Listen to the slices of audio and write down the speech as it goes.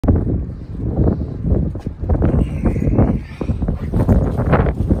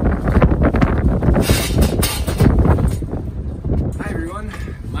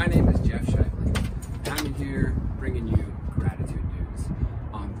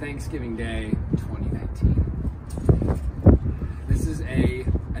Thanksgiving Day 2019. This is a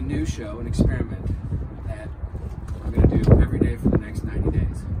new show, an experiment that I'm going to do every day for the next 90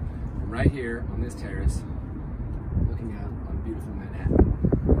 days. I'm right here on this terrace looking out on beautiful Manhattan.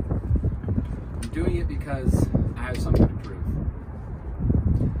 I'm doing it because I have something to prove.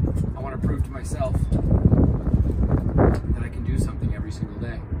 I want to prove to myself that I can do something every single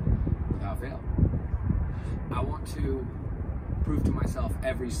day without fail. I want to prove to myself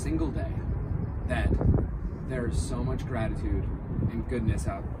every single day that there is so much gratitude and goodness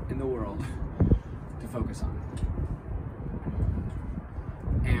out in the world to focus on.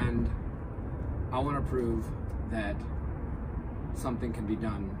 And I want to prove that something can be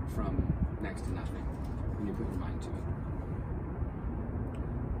done from next to nothing when you put your mind to it.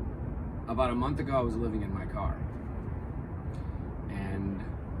 About a month ago, I was living in my car, and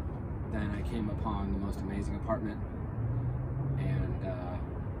then I came upon the most amazing apartment, and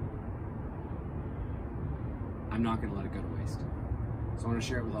I'm not going to let it go to waste. So I want to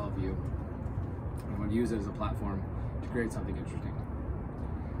share it with all of you. I want to use it as a platform to create something interesting.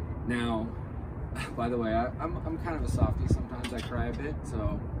 Now, by the way, I'm kind of a softie. Sometimes I cry a bit,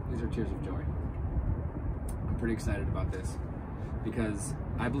 so these are tears of joy. I'm pretty excited about this because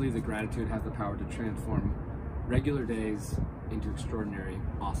I believe that gratitude has the power to transform regular days into extraordinary,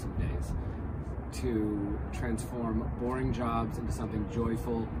 awesome days, to transform boring jobs into something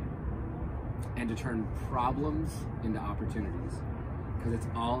joyful, and to turn problems into opportunities. Because it's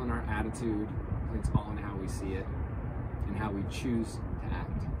all in our attitude, and it's all in how we see it, and how we choose to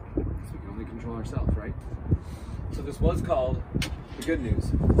act. Because we can only control ourselves, right? So this was called the good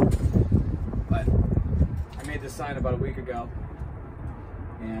news, but I made this sign about a week ago,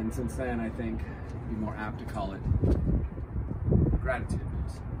 and since then I think it'd be more apt to call it gratitude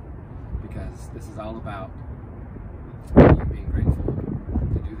news, because this is all about being grateful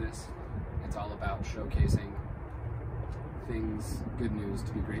to do this. It's all about showcasing things, good news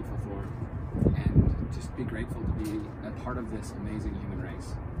to be grateful for, and just be grateful to be a part of this amazing human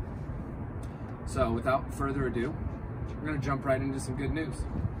race. So without further ado, we're going to jump right into some good news.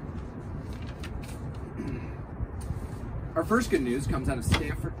 Our first good news comes out of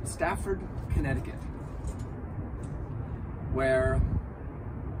Stafford, Connecticut, where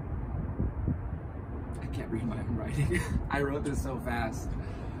I can't read my own writing. I wrote this so fast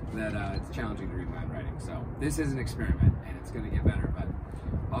that it's challenging to read my own writing. So this is an experiment, and it's going to get better, but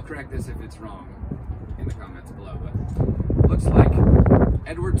I'll correct this if it's wrong in the comments below. But it looks like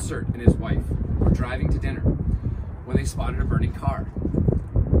Edward Surt and his wife were driving to dinner when they spotted a burning car.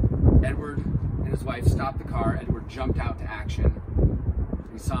 Edward and his wife stopped the car. Edward jumped out to action.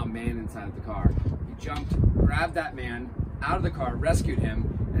 He saw a man inside of the car. He jumped, grabbed that man out of the car, rescued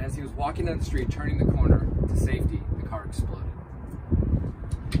him, and as he was walking down the street, turning the corner to safety, the car exploded.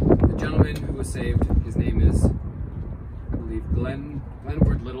 The gentleman who was saved, his name is, I believe,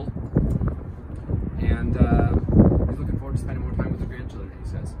 Glenwood Little, and he's looking forward to spending more time with his grandchildren, he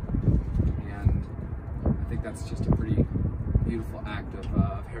says. And I think that's just a pretty beautiful act of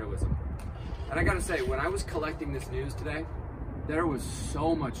heroism. And I gotta say, when I was collecting this news today, there was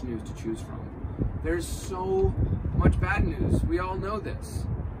so much news to choose from. There's so much bad news. We all know this.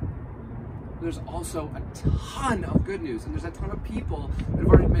 There's also a ton of good news, and there's a ton of people that have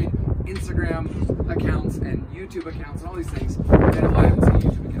already made Instagram accounts and YouTube accounts and all these things. I know I haven't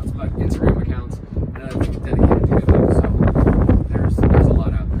seen YouTube accounts, but Instagram accounts that are dedicated to good news. So there's a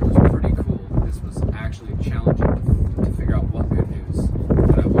lot out there. It was pretty cool. This was actually challenging to figure out what good news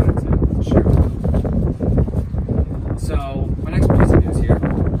that I wanted to share with you. So my next piece of news here,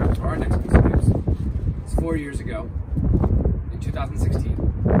 or our next piece of news, is 4 years ago, in 2016.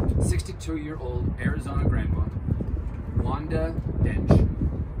 62-year-old Arizona grandma, Wanda Dench.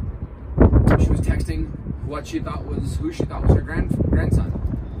 She was texting who she thought was her grandson,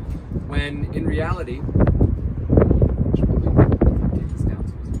 when in reality, take this down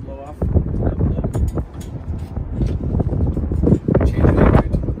so it doesn't blow off. Change it anyway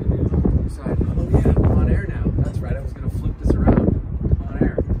to put the news on the side. Oh yeah, I'm on air now. That's right. I was going to flip this around on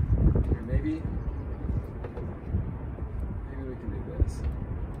air. Here, maybe we can do this.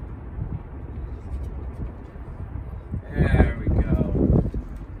 There we go.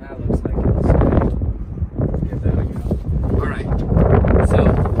 That looks like it's good. Give that a go. Alright, so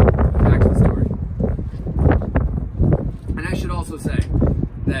back to the story. And I should also say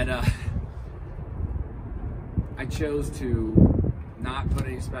that I chose to not put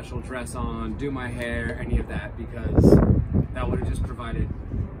any special dress on, do my hair, any of that, because that would have just provided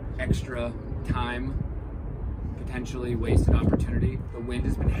extra time, potentially wasted opportunity. The wind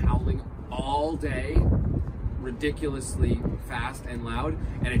has been howling all day. ridiculously fast and loud,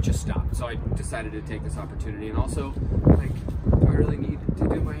 and it just stopped. So I decided to take this opportunity, and also, like, do I really need to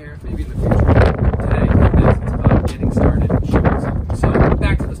do my hair? Maybe in the future. Today, it's about getting started and showing something. So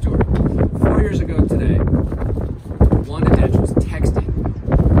back to the story. 4 years ago today, Wanda Ditch was texting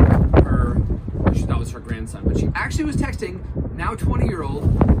her, she thought was her grandson, but she actually was texting now 20-year-old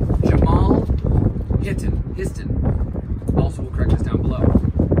Jamal Histon. Also, we'll correct this down below.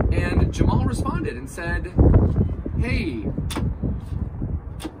 And Jamal responded and said, "Hey,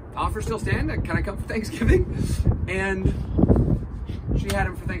 offer still stand? Can I come for Thanksgiving?" And she had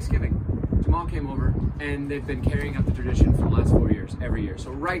him for Thanksgiving. Jamal came over, and they've been carrying out the tradition for the last 4 years, every year.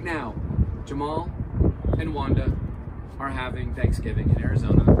 So right now, Jamal and Wanda are having Thanksgiving in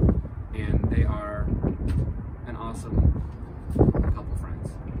Arizona, and they are an awesome couple friends.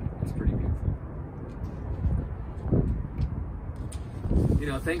 It's pretty beautiful. You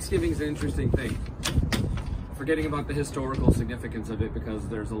know, Thanksgiving is an interesting thing. Forgetting about the historical significance of it, because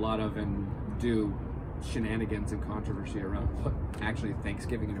there's a lot of undue shenanigans and controversy around what actually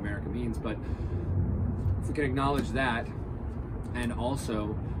Thanksgiving in America means. But if we can acknowledge that, and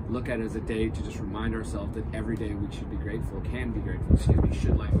also look at it as a day to just remind ourselves that every day we should be grateful, can be grateful. Excuse me,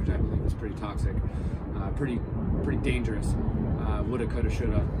 should language, I believe, is pretty toxic, pretty dangerous. Woulda, coulda,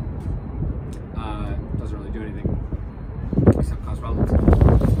 shoulda. Doesn't really do anything except cause problems.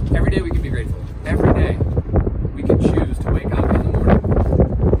 Every day we can be grateful. Every day we can choose to wake up in the morning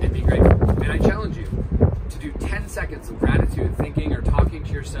and be grateful. And I challenge you to do 10 seconds of gratitude, thinking or talking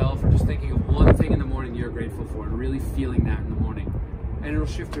to yourself, or just thinking of one thing in the morning you're grateful for, and really feeling that in the morning. And it'll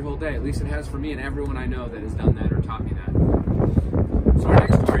shift your whole day. At least it has for me and everyone I know that has done that or taught me that. So our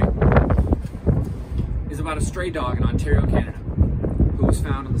next story is about a stray dog in Ontario, Canada, who was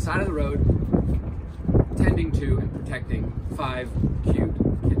found on the side of the road tending to and protecting 5 cute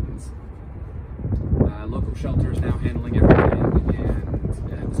kittens. Local shelter is now handling everything,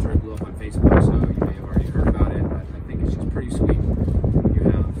 and the story blew up on Facebook, so you may have already heard about it, but I think it's just pretty sweet when you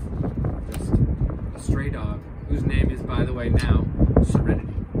have just a stray dog, whose name is, by the way, now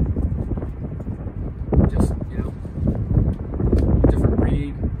Serenity. Just, you know, different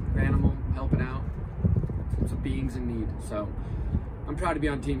breed of animal, helping out some beings in need. So I'm proud to be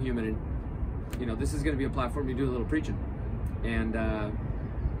on Team Human, and you know, this is going to be a platform to do a little preaching. And the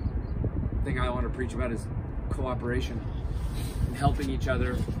thing I want to preach about is cooperation and helping each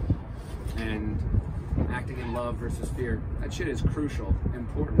other and acting in love versus fear. That shit is crucial,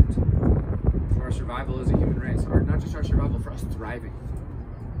 important to our survival as a human race, or not just our survival, for us thriving.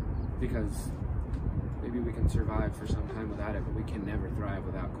 Because maybe we can survive for some time without it, but we can never thrive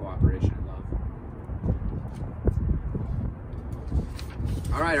without cooperation and love.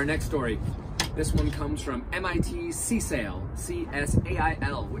 All right, our next story. This one comes from MIT CSAIL,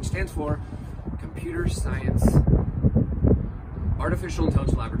 C-S-A-I-L, which stands for Computer Science Artificial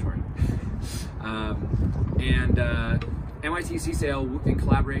Intelligence Laboratory. MIT CSAIL, in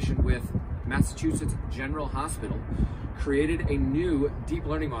collaboration with Massachusetts General Hospital, created a new deep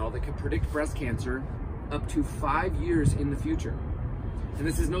learning model that can predict breast cancer up to 5 years in the future. And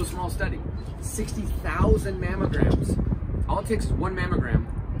this is no small study. 60,000 mammograms. All it takes is one mammogram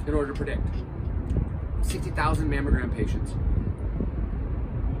in order to predict. 60,000 mammogram patients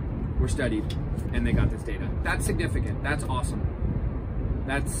were studied, and they got this data. That's significant. That's awesome.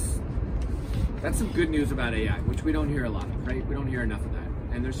 That's some good news about AI, which we don't hear a lot of, right? We don't hear enough of that.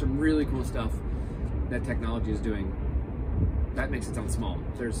 And there's some really cool stuff that technology is doing. That makes it sound small.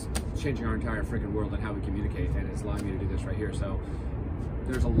 There's changing our entire freaking world and how we communicate, and it's allowing me to do this right here. So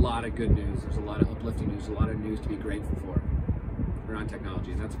there's a lot of good news. There's a lot of uplifting news, a lot of news to be grateful for around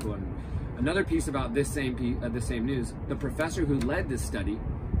technology, and that's cool. And another piece about this same news, the professor who led this study,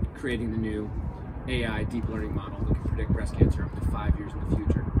 creating the new AI deep learning model that can predict breast cancer up to 5 years in the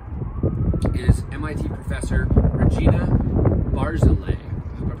future, is MIT professor Regina Barzilay.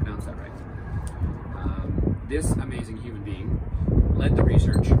 I hope I pronounced that right. This amazing human being led the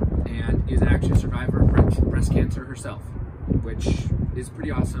research and is actually a survivor of breast cancer herself, which is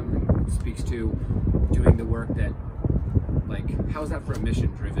pretty awesome and speaks to doing the work that, like, how is that for a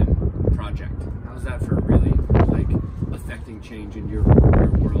mission-driven project? How is that for really, like, affecting change in your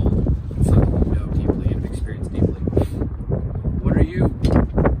world, something you know deeply and have experienced deeply? What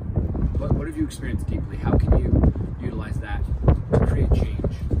have you experienced deeply? How can you utilize that to create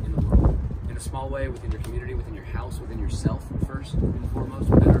change in the world? In a small way, within your community, within your house, within yourself first and foremost,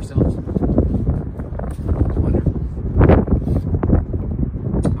 within ourselves? I wonder.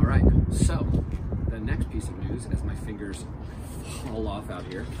 All right, so the next piece of news, as my fingers fall off out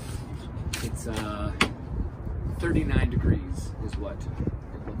here, it's 39 degrees is what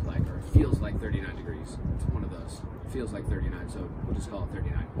it looked like, or feels like 39 degrees. It's one of those. It feels like 39, so we'll just call it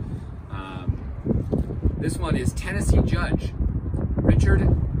 39. This one is Tennessee judge Richard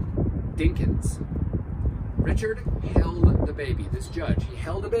Dinkins. Richard held the baby. This judge, he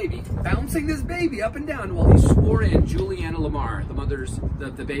held a baby, bouncing this baby up and down while he swore in Juliana Lamar,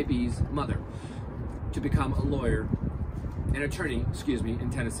 the baby's mother, to become a lawyer, an attorney, in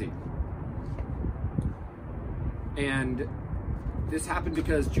Tennessee. And this happened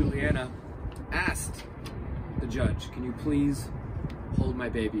because Juliana asked the judge, can you please hold my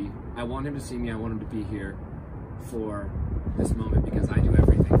baby? I want him to see me. I want him to be here for this moment because I do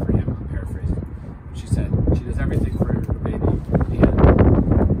everything for him. I'm paraphrasing. She said she does everything for her baby,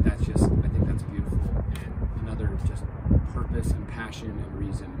 and that's just, I think that's beautiful, and another just purpose and passion and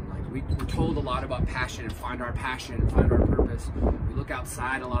reason. Like we're told a lot about passion and find our passion and find our purpose. We look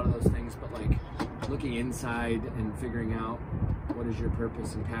outside a lot of those things, but like looking inside and figuring out what is your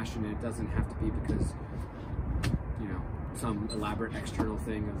purpose and passion, and it doesn't have to be because, you know, some elaborate external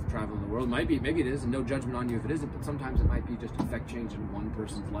thing of traveling the world. Maybe it is, and no judgment on you if it isn't, but sometimes it might be just affect change in one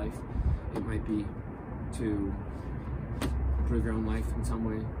person's life. It might be to improve your own life in some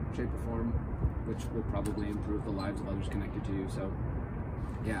way, shape, or form, which will probably improve the lives of others connected to you. So,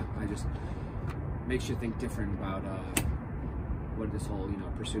 yeah, I just makes you think different about what this whole, you know,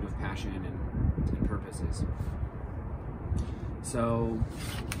 pursuit of passion and purpose is. So,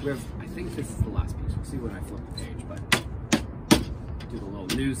 we have, I think this is the last piece. We'll see when I flip the page, but do the little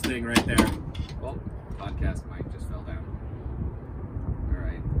news thing right there. Well, podcast mic just fell down.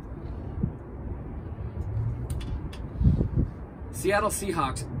 Seattle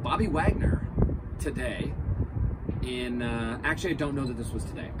Seahawks, Bobby Wagner today in, actually I don't know that this was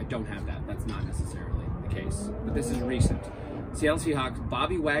today. I don't have that. That's not necessarily the case, but this is recent. Seattle Seahawks,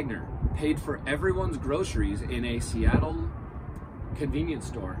 Bobby Wagner paid for everyone's groceries in a Seattle convenience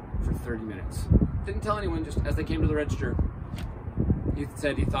store for 30 minutes. Didn't tell anyone, just as they came to the register. He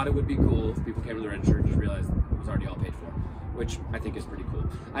said he thought it would be cool if people came to the register and just realized it was already all paid for, which I think is pretty cool.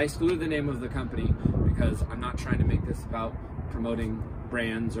 I excluded the name of the company because I'm not trying to make this about promoting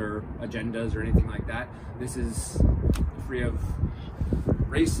brands or agendas or anything like that. This is free of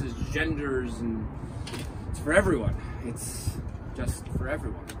races, genders, and it's for everyone. It's just for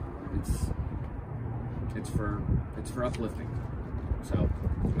everyone. It's for uplifting. So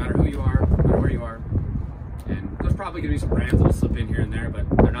no matter who you are, no matter where you are, and there's probably gonna be some brands that'll slip in here and there, but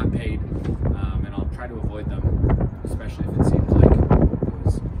they're not paid, and I'll try to avoid them, especially if it seems like it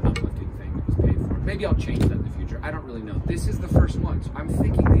was an uplifting thing that was paid for. Maybe I'll change that in the future. I don't really know. This is the first one, so I'm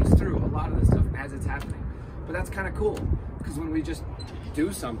thinking these through, a lot of this stuff as it's happening. But that's kind of cool, because when we just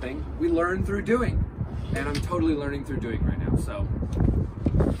do something, we learn through doing. And I'm totally learning through doing right now. So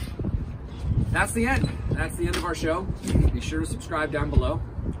that's the end. That's the end of our show. Be sure to subscribe down below.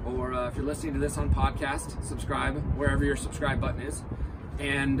 Or if you're listening to this on podcast, subscribe wherever your subscribe button is.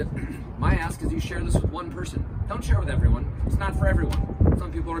 And my ask is you share this with one person. Don't share with everyone. It's not for everyone.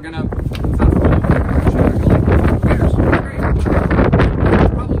 Some people are gonna, it's not for them. Who cares? Great. There's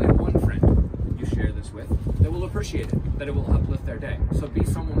probably one friend you share this with that will appreciate it, that it will uplift their day. So be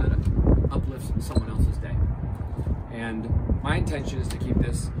someone that uplifts someone else's day. And my intention is to keep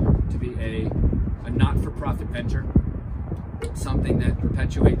this to be a not-for-profit venture, something that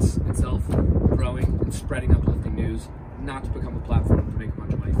perpetuates itself, growing and spreading uplifting news, not to become a platform to make a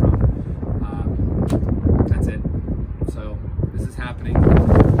bunch of money from. That's it. So this is happening.